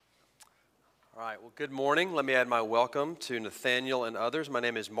All right, well, good morning. Let me add my welcome to Nathaniel and others. My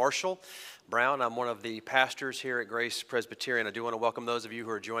name is Marshall Brown. I'm one of the pastors here at Grace Presbyterian. I do want to welcome those of you who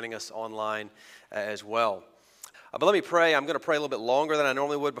are joining us online as well. But let me pray. I'm going to pray a little bit longer than I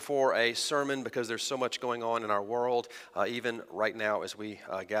normally would before a sermon because there's so much going on in our world, even right now as we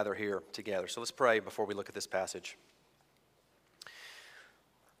gather here together. So let's pray before we look at this passage.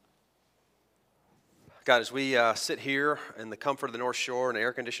 God, as we sit here in the comfort of the North Shore in an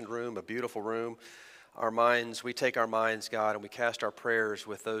air-conditioned room, a beautiful room, we take our minds, God, and we cast our prayers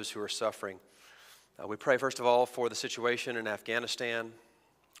with those who are suffering. We pray, first of all, for the situation in Afghanistan.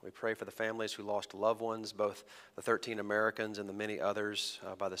 We pray for the families who lost loved ones, both the 13 Americans and the many others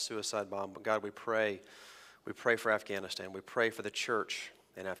by the suicide bomb. But God, we pray for Afghanistan. We pray for the church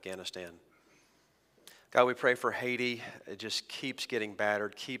in Afghanistan. God, we pray for Haiti. It just keeps getting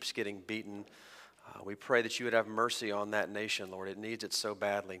battered, keeps getting beaten. We pray that you would have mercy on that nation, Lord. It needs it so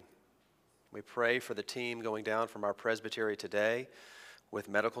badly. We pray for the team going down from our presbytery today with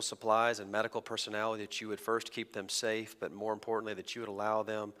medical supplies and medical personnel, that you would first keep them safe, but more importantly, that you would allow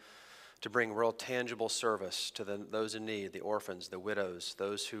them to bring real tangible service to those in need, the orphans, the widows,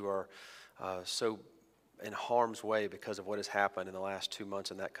 those who are so in harm's way because of what has happened in the last 2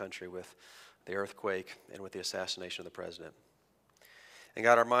 months in that country with the earthquake and with the assassination of the president. And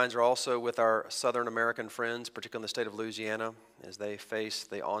God, our minds are also with our Southern American friends, particularly in the state of Louisiana, as they face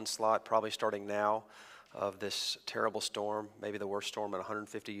the onslaught, probably starting now, of this terrible storm, maybe the worst storm in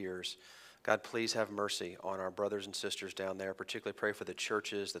 150 years. God, please have mercy on our brothers and sisters down there. Particularly pray for the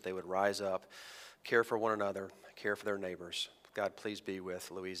churches that they would rise up, care for one another, care for their neighbors. God, please be with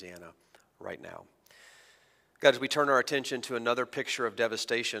Louisiana right now. God, as we turn our attention to another picture of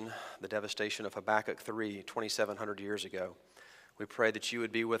devastation, the devastation of Habakkuk 3, 2,700 years ago, we pray that you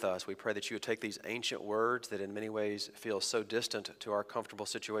would be with us. We pray that you would take these ancient words that in many ways feel so distant to our comfortable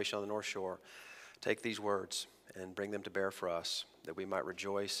situation on the North Shore. Take these words and bring them to bear for us, that we might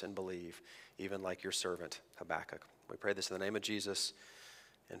rejoice and believe, even like your servant Habakkuk. We pray this in the name of Jesus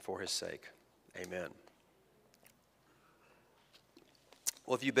and for his sake. Amen.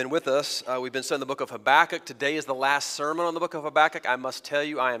 Well, if you've been with us, we've been studying the book of Habakkuk. Today is the last sermon on the book of Habakkuk. I must tell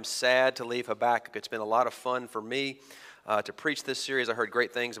you, I am sad to leave Habakkuk. It's been a lot of fun for me to preach this series. I heard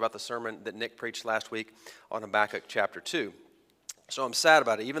great things about the sermon that Nick preached last week on Habakkuk chapter 2. So I'm sad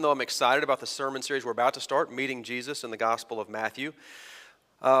about it. Even though I'm excited about the sermon series we're about to start, Meeting Jesus in the Gospel of Matthew,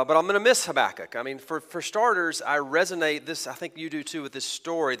 but I'm going to miss Habakkuk. I mean, for starters, I resonate, I think you do too, with this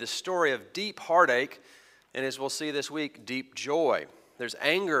story of deep heartache, and as we'll see this week, deep joy. There's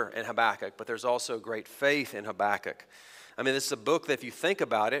anger in Habakkuk, but there's also great faith in Habakkuk. I mean, this is a book that if you think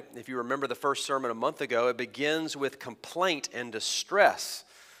about it, if you remember the first sermon a month ago, it begins with complaint and distress.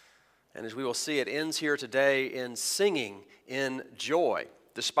 And as we will see, it ends here today in singing in joy,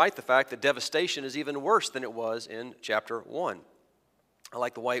 despite the fact that devastation is even worse than it was in chapter 1. I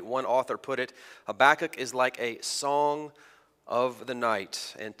like the way one author put it, Habakkuk is like a song of the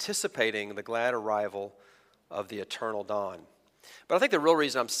night, anticipating the glad arrival of the eternal dawn. But I think the real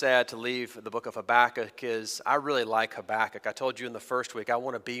reason I'm sad to leave the book of Habakkuk is I really like Habakkuk. I told you in the first week I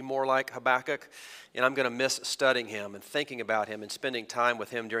want to be more like Habakkuk, and I'm going to miss studying him and thinking about him and spending time with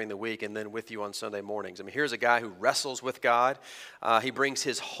him during the week and then with you on Sunday mornings. I mean, here's a guy who wrestles with God. He brings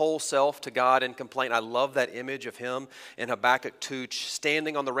his whole self to God in complaint. I love that image of him in Habakkuk 2,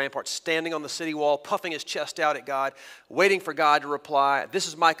 standing on the rampart, standing on the city wall, puffing his chest out at God, waiting for God to reply. This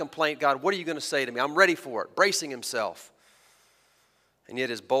is my complaint, God. What are you going to say to me? I'm ready for it, bracing himself. And yet,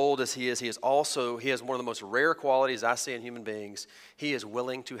 as bold as he has one of the most rare qualities I see in human beings. He is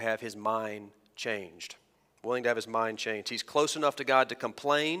willing to have his mind changed. He's close enough to God to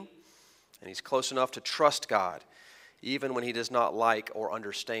complain, and he's close enough to trust God, even when he does not like or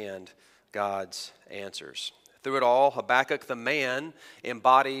understand God's answers. Through it all, Habakkuk the man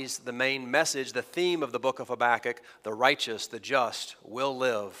embodies the main message, the theme of the book of Habakkuk: the righteous, the just will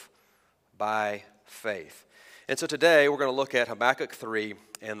live by faith. And so today we're going to look at Habakkuk 3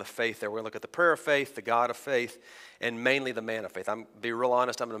 and the faith there. We're going to look at the prayer of faith, the God of faith, and mainly the man of faith. I'm be real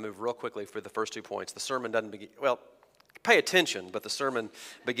honest, I'm going to move real quickly for the first 2 points. The sermon doesn't begin, pay attention, but the sermon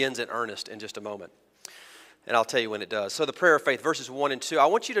begins in earnest in just a moment. And I'll tell you when it does. So the prayer of faith, verses 1 and 2. I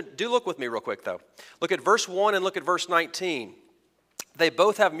want you to look with me real quick though. Look at verse 1 and look at verse 19. They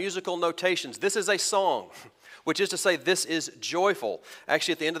both have musical notations. This is a song, which is to say this is joyful.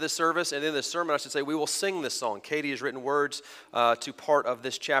 Actually, at the end of this service and in this sermon, I should say, we will sing this song. Katie has written words to part of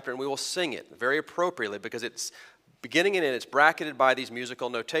this chapter, and we will sing it very appropriately because it's beginning and end. It's bracketed by these musical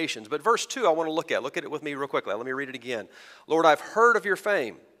notations. But verse 2, I want to look at. Look at it with me real quickly. Let me read it again. Lord, I've heard of your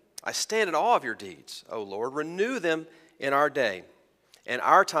fame. I stand in awe of your deeds. O Lord, renew them in our day. In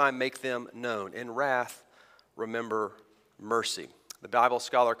our time, make them known. In wrath, remember mercy. The Bible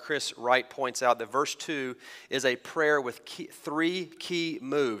scholar Chris Wright points out that verse 2 is a prayer with three key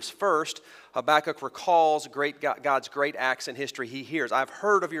moves. First, Habakkuk recalls God's great acts in history he hears. I've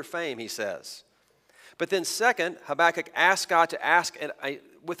heard of your fame, he says. But then second, Habakkuk asks God to ask, and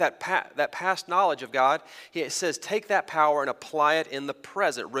with that past knowledge of God, he says, take that power and apply it in the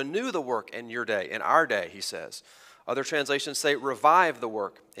present. Renew the work in your day, in our day, he says. Other translations say, revive the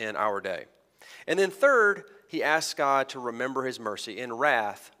work in our day. And then third, he asks God to remember his mercy. In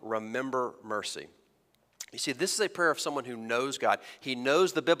wrath, remember mercy. You see, this is a prayer of someone who knows God. He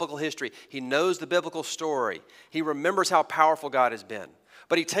knows the biblical history. He knows the biblical story. He remembers how powerful God has been.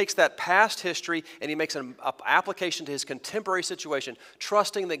 But he takes that past history and he makes an application to his contemporary situation,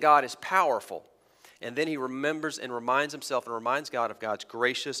 trusting that God is powerful. And then he remembers and reminds himself and reminds God of God's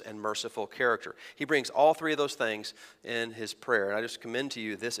gracious and merciful character. He brings all three of those things in his prayer. And I just commend to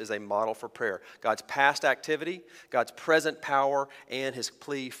you, this is a model for prayer. God's past activity, God's present power, and his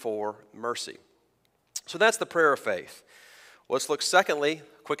plea for mercy. So that's the prayer of faith. Let's look secondly,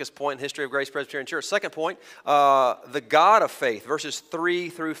 quickest point in history of Grace Presbyterian Church. Second point, the God of faith, verses 3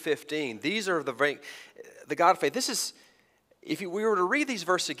 through 15. These are the God of faith. This is, if we were to read these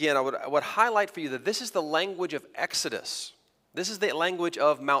verses again, I would highlight for you that this is the language of Exodus. This is the language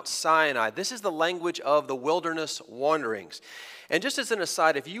of Mount Sinai. This is the language of the wilderness wanderings. And just as an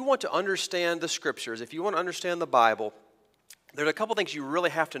aside, if you want to understand the Scriptures, if you want to understand the Bible, there's a couple things you really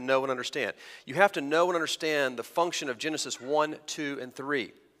have to know and understand. You have to know and understand the function of Genesis 1, 2, and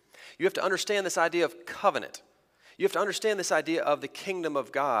 3. You have to understand this idea of covenant. You have to understand this idea of the kingdom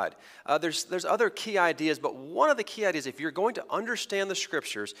of God. There's other key ideas, but one of the key ideas, if you're going to understand the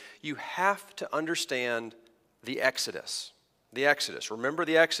Scriptures, you have to understand the Exodus. The Exodus. Remember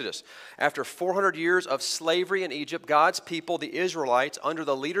the Exodus. After 400 years of slavery in Egypt, God's people, the Israelites, under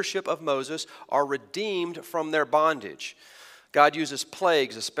the leadership of Moses, are redeemed from their bondage. God uses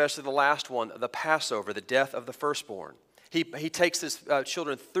plagues, especially the last one, the Passover, the death of the firstborn. He takes his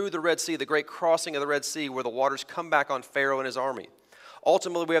children through the Red Sea, the great crossing of the Red Sea, where the waters come back on Pharaoh and his army.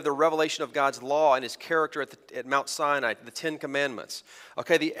 Ultimately, we have the revelation of God's law and his character at Mount Sinai, the Ten Commandments.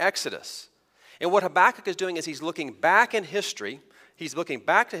 Okay, the Exodus. And what Habakkuk is doing is he's looking back in history. He's looking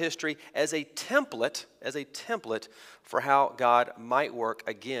back to history as a template for how God might work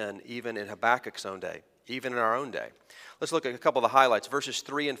again, even in Habakkuk's own day, even in our own day. Let's look at a couple of the highlights. Verses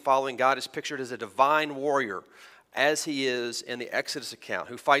 3 and following, God is pictured as a divine warrior, as he is in the Exodus account,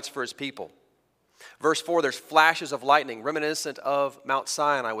 who fights for his people. Verse 4, there's flashes of lightning, reminiscent of Mount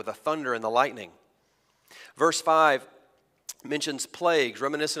Sinai with the thunder and the lightning. Verse 5 mentions plagues,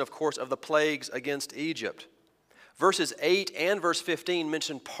 reminiscent, of course, of the plagues against Egypt. Verses 8 and verse 15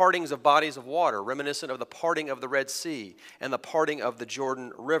 mention partings of bodies of water, reminiscent of the parting of the Red Sea and the parting of the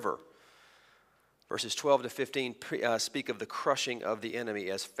Jordan River. Verses 12 to 15 speak of the crushing of the enemy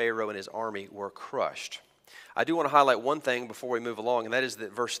as Pharaoh and his army were crushed. I do want to highlight one thing before we move along, and that is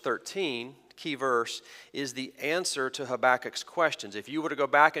that verse 13, key verse, is the answer to Habakkuk's questions. If you were to go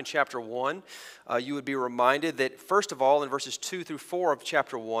back in chapter 1, you would be reminded that, first of all, in verses 2 through 4 of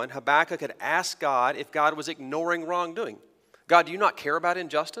chapter 1, Habakkuk had asked God if God was ignoring wrongdoing. God, do you not care about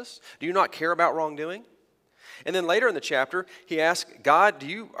injustice? Do you not care about wrongdoing? And then later in the chapter, he asked, God,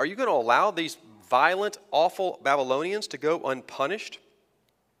 are you going to allow these violent, awful Babylonians to go unpunished?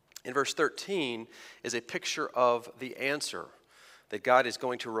 In verse 13 is a picture of the answer, that God is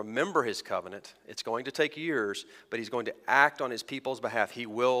going to remember his covenant. It's going to take years, but he's going to act on his people's behalf. He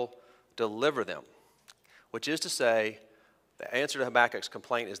will deliver them, which is to say, the answer to Habakkuk's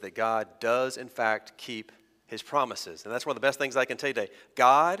complaint is that God does, in fact, keep his promises. And that's one of the best things I can tell you today.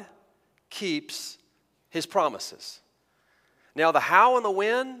 God keeps his promises. Now, the how and the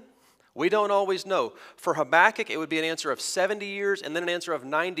when, we don't always know. For Habakkuk, it would be an answer of 70 years and then an answer of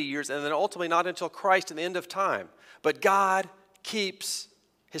 90 years and then ultimately not until Christ in the end of time. But God keeps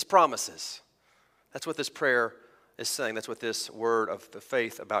his promises. That's what this prayer is saying. That's what this word of the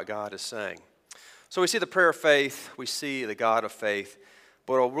faith about God is saying. So we see the prayer of faith. We see the God of faith.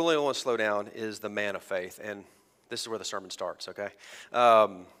 But what I really want to slow down is the man of faith. And this is where the sermon starts, okay?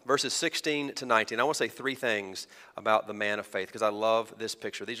 Verses 16 to 19. I want to say three things about the man of faith because I love this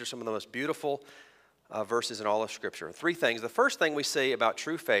picture. These are some of the most beautiful verses in all of Scripture. Three things. The first thing we see about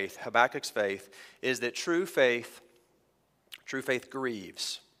true faith, Habakkuk's faith, is that true faith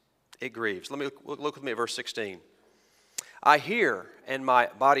grieves. It grieves. Look with me at verse 16. I hear and my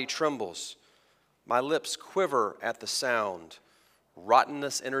body trembles. My lips quiver at the sound.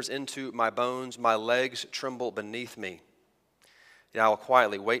 Rottenness enters into my bones, my legs tremble beneath me. Yet I will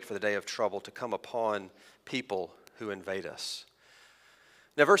quietly wait for the day of trouble to come upon people who invade us.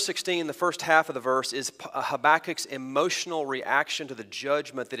 Now, verse 16, the first half of the verse, is Habakkuk's emotional reaction to the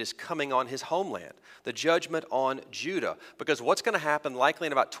judgment that is coming on his homeland, the judgment on Judah. Because what's going to happen likely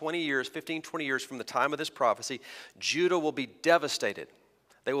in about 20 years, 15, 20 years from the time of this prophecy, Judah will be devastated.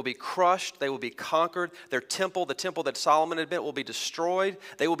 They will be crushed. They will be conquered. Their temple, the temple that Solomon had built, will be destroyed.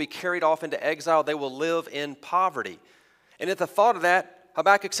 They will be carried off into exile. They will live in poverty. And at the thought of that,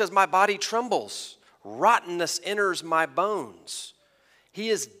 Habakkuk says, my body trembles. Rottenness enters my bones. He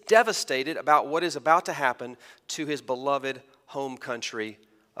is devastated about what is about to happen to his beloved home country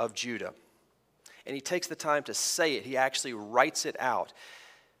of Judah. And he takes the time to say it. He actually writes it out.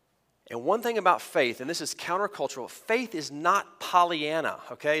 And one thing about faith, and this is countercultural, faith is not Pollyanna,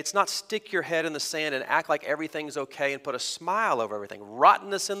 okay? It's not stick your head in the sand and act like everything's okay and put a smile over everything.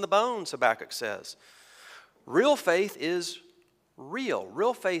 Rottenness in the bones, Habakkuk says. Real faith is real.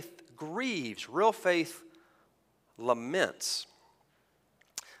 Real faith grieves. Real faith laments.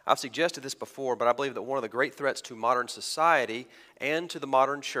 I've suggested this before, but I believe that one of the great threats to modern society and to the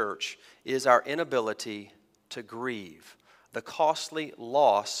modern church is our inability to grieve, the costly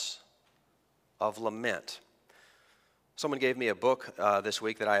loss of lament. Someone gave me a book this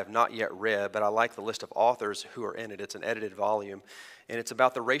week that I have not yet read, but I like the list of authors who are in it. It's an edited volume, and it's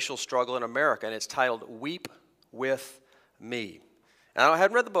about the racial struggle in America, and it's titled Weep With Me. And I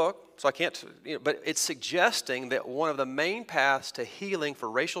haven't read the book, so I can't, but it's suggesting that one of the main paths to healing for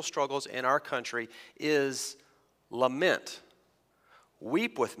racial struggles in our country is lament.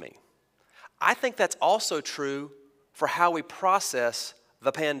 Weep with me. I think that's also true for how we process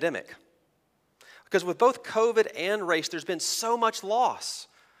the pandemic. Because with both COVID and race, there's been so much loss.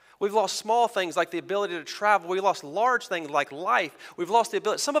 We've lost small things like the ability to travel. We lost large things like life. We've lost the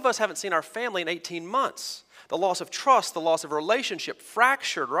ability. Some of us haven't seen our family in 18 months. The loss of trust, the loss of relationship,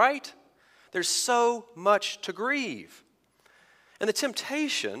 fractured, right? There's so much to grieve. And the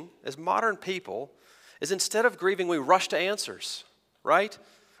temptation as modern people is instead of grieving, we rush to answers, right?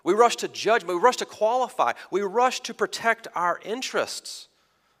 We rush to judgment. We rush to qualify. We rush to protect our interests.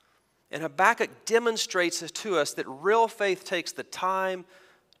 And Habakkuk demonstrates to us that real faith takes the time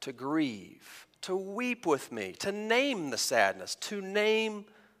to grieve, to weep with me, to name the sadness, to name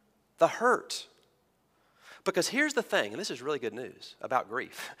the hurt. Because here's the thing, and this is really good news about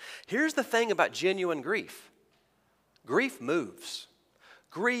grief. Here's the thing about genuine grief. Grief moves.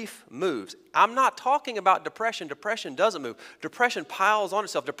 Grief moves. I'm not talking about depression. Depression doesn't move. Depression piles on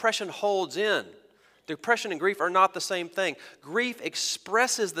itself. Depression holds in. Depression and grief are not the same thing. Grief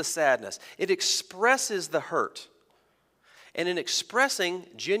expresses the sadness. It expresses the hurt. And in expressing,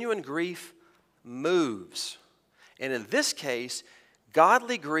 genuine grief moves. And in this case,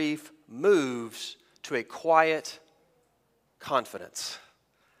 godly grief moves to a quiet confidence.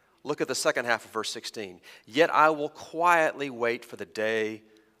 Look at the second half of verse 16. Yet I will quietly wait for the day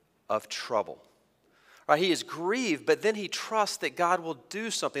of trouble. Right, he is grieved, but then he trusts that God will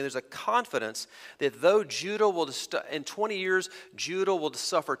do something. There's a confidence that though Judah will, in 20 years, Judah will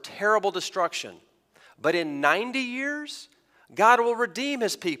suffer terrible destruction. But in 90 years, God will redeem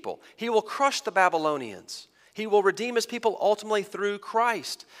his people. He will crush the Babylonians. He will redeem his people ultimately through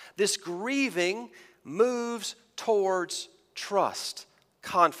Christ. This grieving moves towards trust,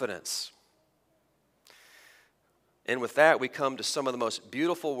 confidence. And with that, we come to some of the most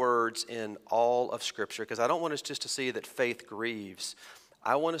beautiful words in all of Scripture, because I don't want us just to see that faith grieves.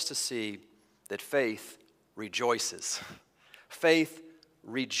 I want us to see that faith rejoices. Faith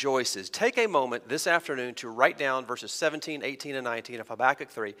rejoices. Take a moment this afternoon to write down verses 17, 18, and 19 of Habakkuk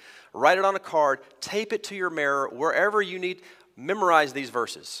 3. Write it on a card, tape it to your mirror, wherever you need. Memorize these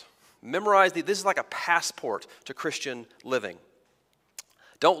verses. Memorize these. This is like a passport to Christian living.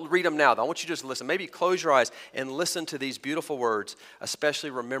 Don't read them now, though. I want you to just listen. Maybe close your eyes and listen to these beautiful words, especially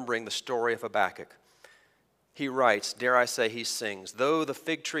remembering the story of Habakkuk. He writes, dare I say he sings, though the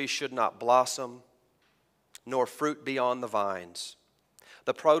fig tree should not blossom, nor fruit be on the vines,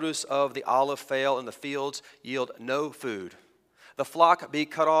 the produce of the olive fail, and the fields yield no food, the flock be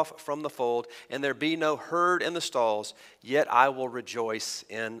cut off from the fold, and there be no herd in the stalls, yet I will rejoice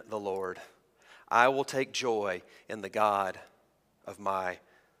in the Lord. I will take joy in the God of my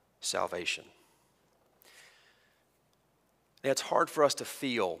salvation. Now, it's hard for us to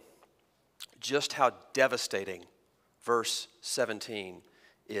feel just how devastating verse 17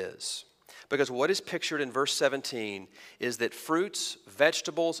 is. Because what is pictured in verse 17 is that fruits,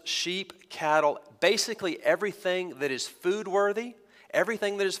 vegetables, sheep, cattle, basically everything that is food worthy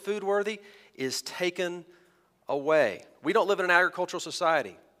is taken away. We don't live in an agricultural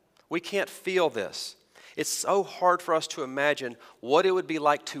society. We can't feel this. It's so hard for us to imagine what it would be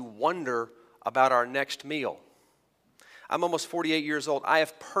like to wonder about our next meal. I'm almost 48 years old. I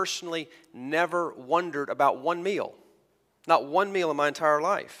have personally never wondered about one meal. Not one meal in my entire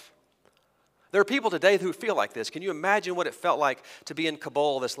life. There are people today who feel like this. Can you imagine what it felt like to be in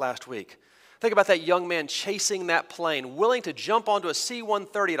Kabul this last week? Think about that young man chasing that plane, willing to jump onto a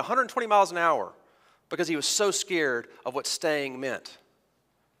C-130 at 120 miles an hour because he was so scared of what staying meant.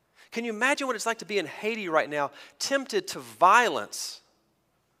 Can you imagine what it's like to be in Haiti right now, tempted to violence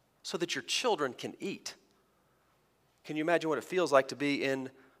so that your children can eat? Can you imagine what it feels like to be in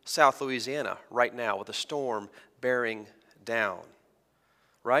South Louisiana right now with a storm bearing down?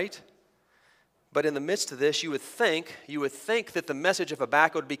 Right? But in the midst of this, you would think that the message of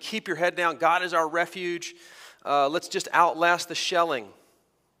Habakkuk would be, keep your head down, God is our refuge, let's just outlast the shelling.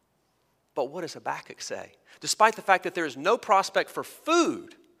 But what does Habakkuk say? Despite the fact that there is no prospect for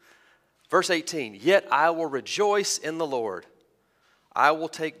food, verse 18, yet I will rejoice in the Lord. I will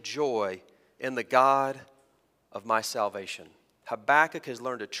take joy in the God of my salvation. Habakkuk has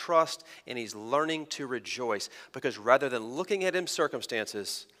learned to trust and he's learning to rejoice because rather than looking at his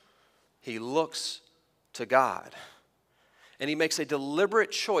circumstances, he looks to God. And he makes a deliberate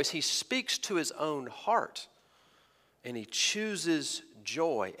choice. He speaks to his own heart and he chooses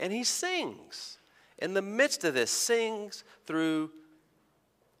joy. And he sings. In the midst of this, sings through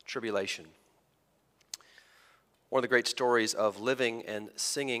tribulation. One of the great stories of living and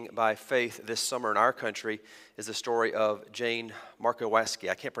singing by faith this summer in our country is the story of Jane Markowaski.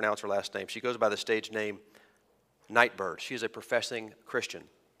 I can't pronounce her last name. She goes by the stage name Nightbird. She is a professing Christian.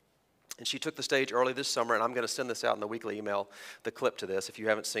 And she took the stage early this summer, and I'm going to send this out in the weekly email, the clip to this, if you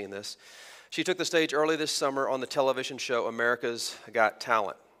haven't seen this. She took the stage early this summer on the television show America's Got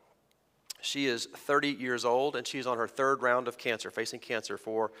Talent. She is 30 years old, and she's on her third round of cancer, facing cancer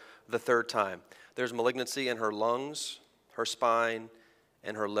for the third time. There's malignancy in her lungs, her spine,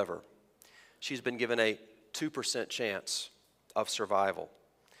 and her liver. She's been given a 2% chance of survival.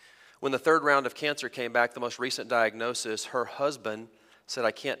 When the third round of cancer came back, the most recent diagnosis, her husband said,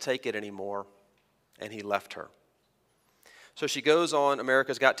 I can't take it anymore, and he left her. So she goes on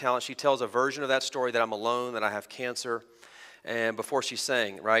America's Got Talent. She tells a version of that story that I'm alone, that I have cancer, and before she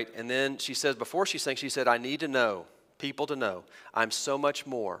sang, right? And then she says, before she sang, she said, I need to know, people to know, I'm so much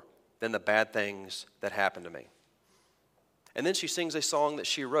more than the bad things that happened to me. And then she sings a song that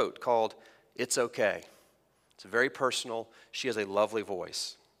she wrote called It's Okay. It's very personal. She has a lovely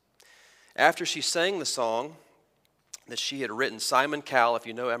voice. After she sang the song that she had written, Simon Cowell, if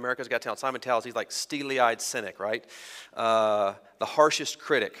you know America's Got Talent, Simon Cowell, he's like steely-eyed cynic, right? The harshest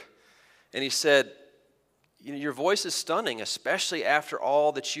critic. And he said, your voice is stunning, especially after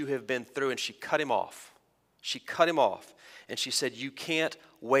all that you have been through. And she cut him off. She cut him off. And she said, you can't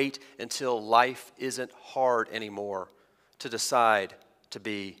wait until life isn't hard anymore to decide to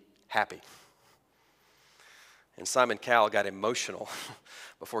be happy. And Simon Cowell got emotional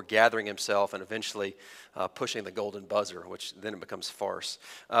before gathering himself and eventually pushing the golden buzzer, which then it becomes farce.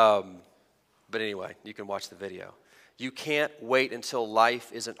 But anyway, you can watch the video. You can't wait until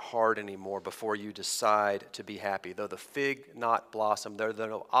life isn't hard anymore before you decide to be happy. Though the fig not blossom, though there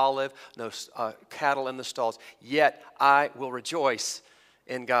no olive, no cattle in the stalls, yet I will rejoice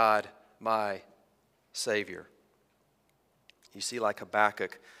in God, my Savior. You see, like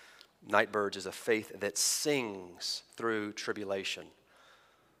Habakkuk, Nightbirds is a faith that sings through tribulation.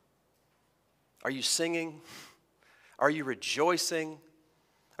 Are you singing? Are you rejoicing?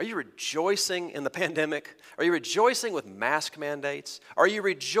 Are you rejoicing in the pandemic? Are you rejoicing with mask mandates? Are you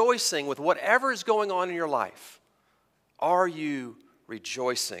rejoicing with whatever is going on in your life? Are you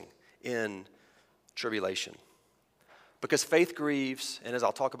rejoicing in tribulation? Because faith grieves, and as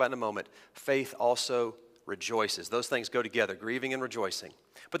I'll talk about in a moment, faith also rejoices. Those things go together, grieving and rejoicing.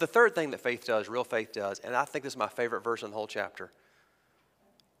 But the third thing that faith does, real faith does, and I think this is my favorite verse in the whole chapter,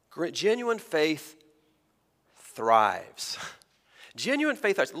 genuine faith thrives. Genuine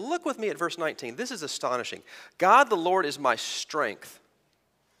faith thrives. Look with me at verse 19. This is astonishing. God the Lord is my strength.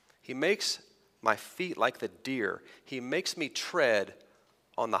 He makes my feet like the deer. He makes me tread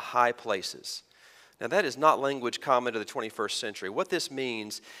on the high places. Now, that is not language common to the 21st century. What this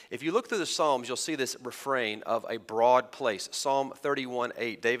means, if you look through the Psalms, you'll see this refrain of a broad place. Psalm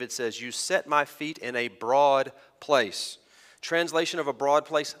 31:8, David says, you set my feet in a broad place. Translation of a broad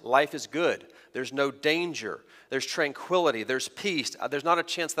place, life is good. There's no danger. There's tranquility. There's peace. There's not a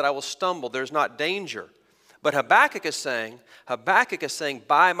chance that I will stumble. There's not danger. But Habakkuk is saying,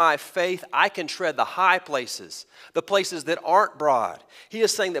 by my faith, I can tread the high places, the places that aren't broad. He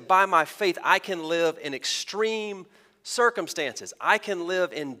is saying that by my faith, I can live in extreme circumstances. I can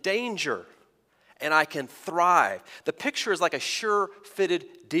live in danger, and I can thrive. The picture is like a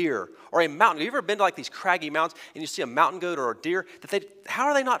sure-footed deer or a mountain. Have you ever been to like these craggy mountains and you see a mountain goat or a deer? How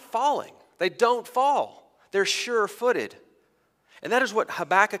are they not falling? They don't fall. They're sure-footed. And that is what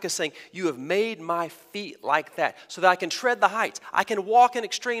Habakkuk is saying. You have made my feet like that so that I can tread the heights. I can walk in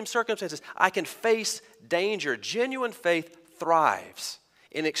extreme circumstances. I can face danger. Genuine faith thrives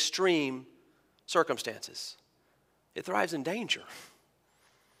in extreme circumstances. It thrives in danger.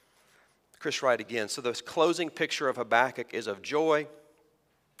 Chris Wright again. So the closing picture of Habakkuk is of joy,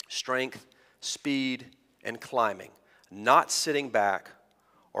 strength, speed, and climbing, not sitting back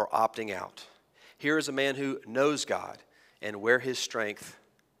or opting out. Here is a man who knows God and where his strength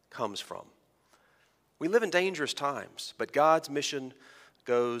comes from. We live in dangerous times, but God's mission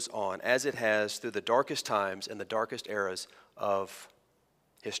goes on as it has through the darkest times and the darkest eras of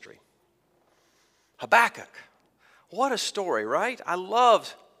history. Habakkuk. What a story, right? I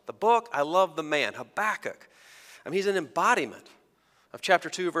loved the book. I love the man, Habakkuk. I mean, he's an embodiment of chapter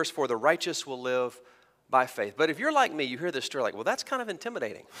 2, verse 4. The righteous will live by faith. But if you're like me, you hear this story like, well, that's kind of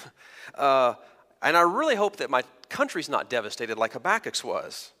intimidating. And I really hope that my country's not devastated like Habakkuk's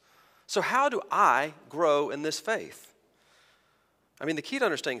was. So how do I grow in this faith? I mean, the key to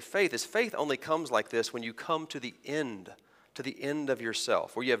understanding faith is faith only comes like this when you come to the end of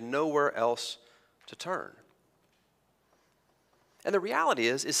yourself, where you have nowhere else to turn. And the reality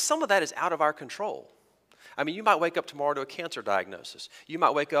is some of that is out of our control. I mean, you might wake up tomorrow to a cancer diagnosis. You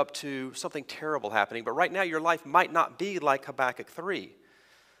might wake up to something terrible happening, but right now your life might not be like Habakkuk 3,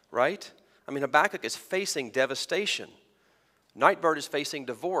 right? I mean, Habakkuk is facing devastation. Nightbird is facing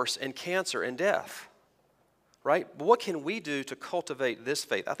divorce and cancer and death, right? But what can we do to cultivate this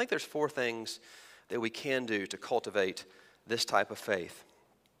faith? I think there's 4 things that we can do to cultivate this type of faith.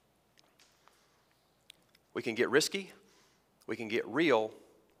 We can get risky, we can get real,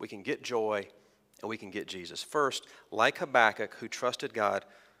 we can get joy, and we can get Jesus. First, like Habakkuk, who trusted God,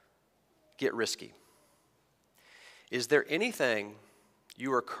 get risky. Is there anything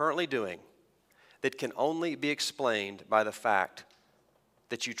you are currently doing that can only be explained by the fact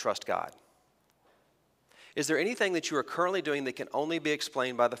that you trust God? Is there anything that you are currently doing that can only be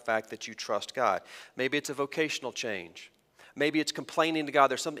explained by the fact that you trust God? Maybe it's a vocational change. Maybe it's complaining to God.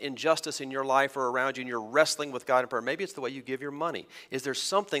 There's some injustice in your life or around you and you're wrestling with God in prayer. Maybe it's the way you give your money. Is there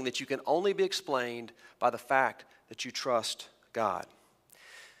something that you can only be explained by the fact that you trust God?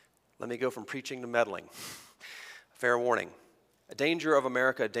 Let me go from preaching to meddling. Fair warning. A danger of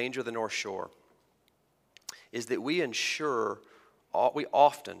America, a danger of the North Shore, is that we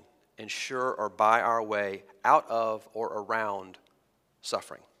often ensure or buy our way out of or around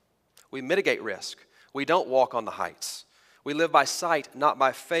suffering. We mitigate risk. We don't walk on the heights. We live by sight, not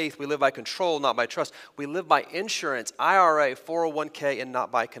by faith. We live by control, not by trust. We live by insurance, IRA, 401k, and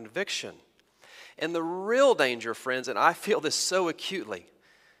not by conviction. And the real danger, friends, and I feel this so acutely,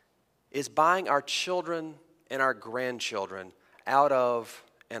 is buying our children and our grandchildren out of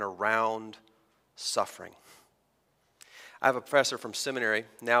and around suffering. I have a professor from seminary,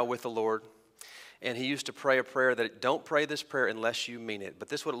 now with the Lord, and he used to pray a prayer that, don't pray this prayer unless you mean it. But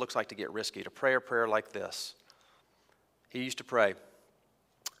this is what it looks like to get risky, to pray a prayer like this. He used to pray,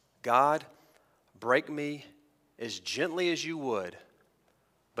 God, break me as gently as you would,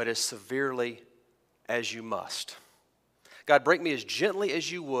 but as severely as you must. God, break me as gently as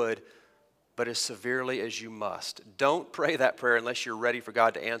you would, but as severely as you must. Don't pray that prayer unless you're ready for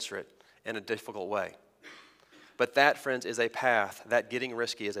God to answer it in a difficult way. But that, friends, is a path. That getting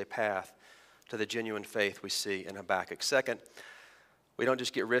risky is a path to the genuine faith we see in Habakkuk. Second, we don't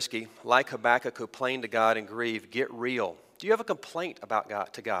just get risky. Like Habakkuk, who complained to God and grieved, get real. Do you have a complaint about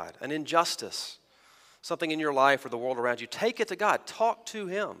God to God? An injustice? Something in your life or the world around you? Take it to God. Talk to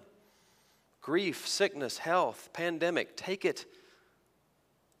Him. Grief, sickness, health, pandemic, take it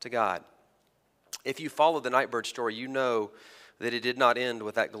to God. If you follow the Nightbird story, you know that it did not end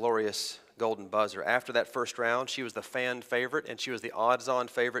with that glorious golden buzzer. After that first round, she was the fan favorite, and she was the odds-on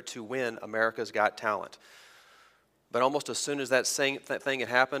favorite to win America's Got Talent. But almost as soon as that thing had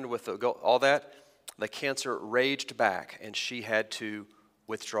happened with all that, the cancer raged back, and she had to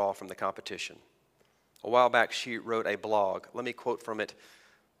withdraw from the competition. A while back, she wrote a blog. Let me quote from it.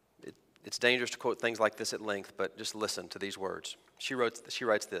 It's dangerous to quote things like this at length, but just listen to these words. She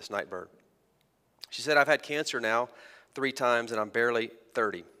writes this, Nightbird. She said, I've had cancer now 3 times, and I'm barely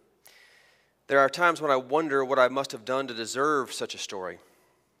 30. There are times when I wonder what I must have done to deserve such a story.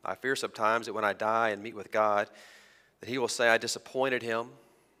 I fear sometimes that when I die and meet with God, that He will say I disappointed Him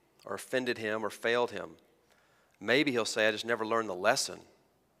or offended Him or failed Him. Maybe He'll say I just never learned the lesson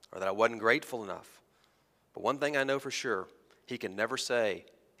or that I wasn't grateful enough. But one thing I know for sure, He can never say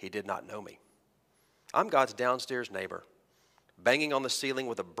He did not know me. I'm God's downstairs neighbor, banging on the ceiling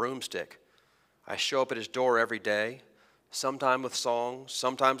with a broomstick. I show up at his door every day, sometimes with songs,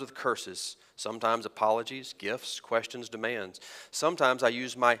 sometimes with curses, sometimes apologies, gifts, questions, demands. Sometimes I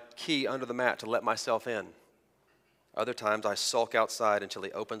use my key under the mat to let myself in. Other times I sulk outside until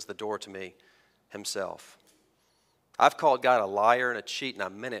he opens the door to me himself. I've called God a liar and a cheat, and I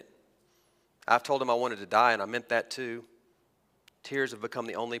meant it. I've told him I wanted to die, and I meant that too. Tears have become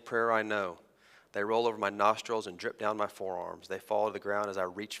the only prayer I know. They roll over my nostrils and drip down my forearms. They fall to the ground as I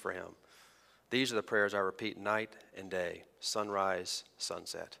reach for him. These are the prayers I repeat night and day, sunrise,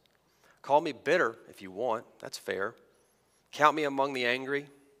 sunset. Call me bitter if you want. That's fair. Count me among the angry,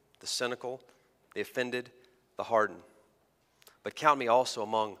 the cynical, the offended, the hardened. But count me also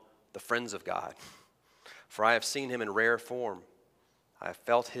among the friends of God. For I have seen him in rare form. I have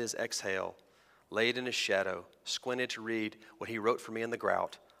felt his exhale, laid in his shadow, squinted to read what he wrote for me in the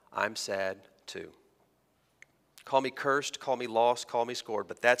grout. I'm sad too. Call me cursed, call me lost, call me scored,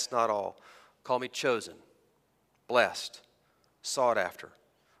 but that's not all. Call me chosen, blessed, sought after.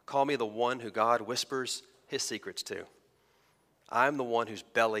 Call me the one who God whispers his secrets to. I'm the one whose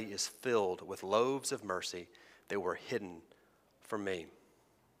belly is filled with loaves of mercy that were hidden from me.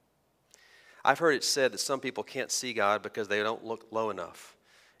 I've heard it said that some people can't see God because they don't look low enough.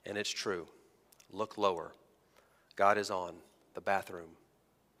 And it's true. Look lower. God is on the bathroom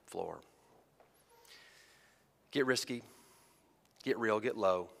floor. Get risky. Get real. Get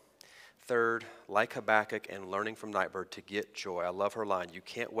low. Third, like Habakkuk and learning from Nightbird, to get joy. I love her line. You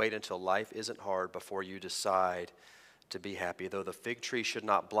can't wait until life isn't hard before you decide to be happy. Though the fig tree should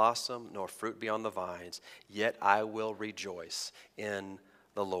not blossom, nor fruit be on the vines, yet I will rejoice in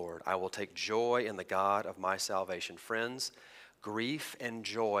the Lord. I will take joy in the God of my salvation. Friends, grief and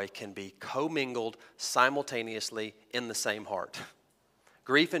joy can be commingled simultaneously in the same heart.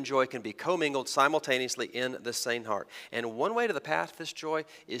 Grief and joy can be commingled simultaneously in the same heart. And one way to the path of this joy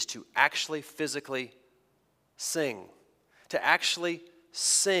is to actually physically sing. To actually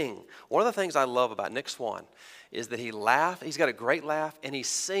sing. One of the things I love about Nick Swan is that he's got a great laugh, and he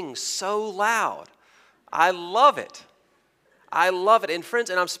sings so loud. I love it. I love it. And friends,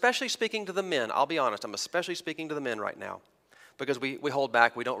 and I'm especially speaking to the men. I'll be honest, I'm especially speaking to the men right now because we hold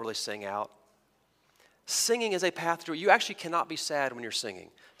back. We don't really sing out. Singing is a path to it. You actually cannot be sad when you're singing.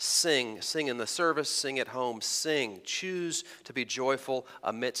 Sing in the service, sing at home, sing. Choose to be joyful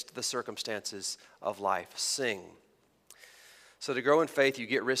amidst the circumstances of life. Sing. So to grow in faith, you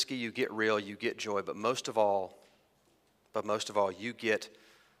get risky, you get real, you get joy, but most of all, you get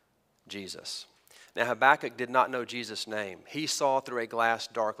Jesus. Now, Habakkuk did not know Jesus' name. He saw through a glass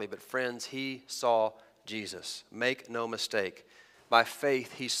darkly, but friends, he saw Jesus. Make no mistake. By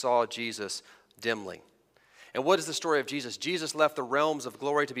faith, he saw Jesus dimly. And what is the story of Jesus? Jesus left the realms of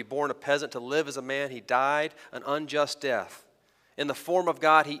glory to be born a peasant, to live as a man. He died an unjust death. In the form of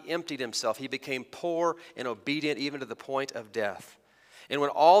God, he emptied himself. He became poor and obedient even to the point of death. And when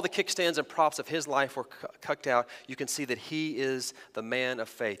all the kickstands and props of his life were cut out, you can see that he is the man of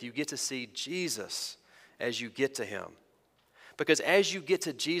faith. You get to see Jesus as you get to him. Because as you get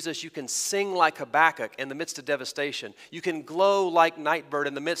to Jesus, you can sing like Habakkuk in the midst of devastation. You can glow like Nightbird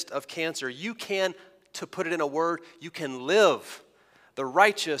in the midst of cancer. You can, to put it in a word, you can live. The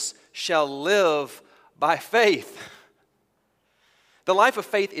righteous shall live by faith. The life of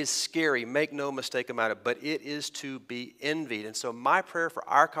faith is scary, make no mistake about it, but it is to be envied. And so my prayer for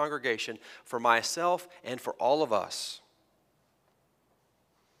our congregation, for myself, and for all of us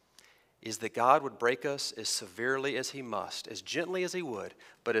is that God would break us as severely as he must, as gently as he would,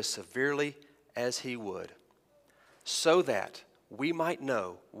 but as severely as he would, so that we might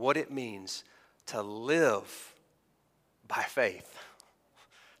know what it means to live by faith.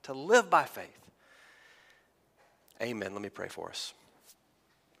 To live by faith. Amen. Let me pray for us.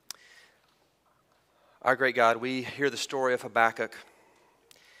 Our great God, we hear the story of Habakkuk,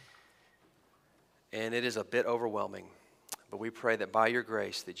 and it is a bit overwhelming. But we pray that by your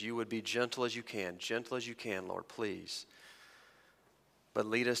grace that you would be gentle as you can, Lord, please. But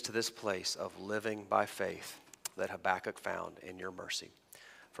lead us to this place of living by faith that Habakkuk found in your mercy.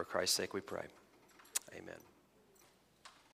 For Christ's sake we pray. Amen.